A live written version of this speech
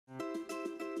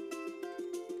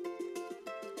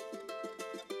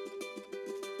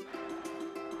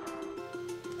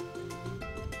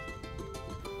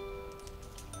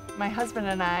My husband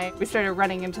and I, we started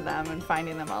running into them and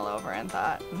finding them all over and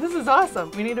thought, this is awesome.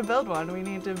 We need to build one. We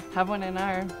need to have one in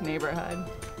our neighborhood.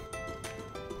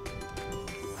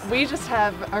 We just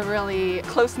have a really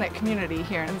close-knit community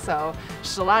here, and so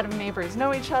just a lot of neighbors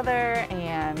know each other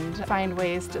and find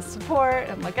ways to support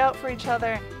and look out for each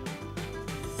other.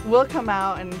 We'll come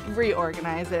out and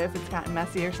reorganize it if it's gotten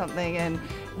messy or something, and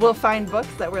we'll find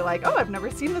books that we're like, oh, I've never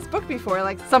seen this book before.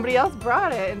 Like somebody else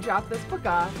brought it and dropped this book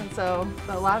off. And so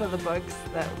a lot of the books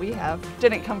that we have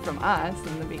didn't come from us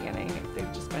in the beginning.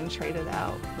 They've just been traded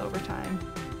out over time.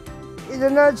 In a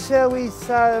nutshell, we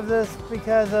thought of this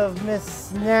because of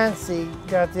Miss Nancy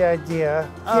got the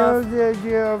idea. The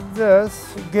idea of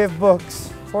this, give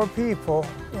books for people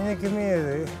in the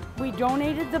community. We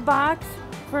donated the box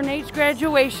for Nate's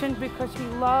graduation because he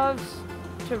loves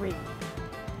to read.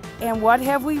 And what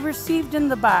have we received in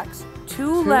the box?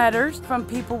 Two letters from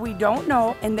people we don't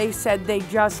know, and they said they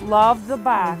just love the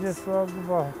box. They just love the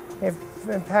box. It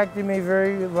impacted me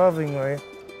very lovingly.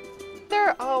 There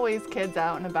are always kids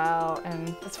out and about,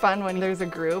 and it's fun when there's a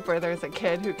group or there's a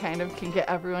kid who kind of can get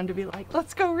everyone to be like,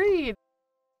 let's go read.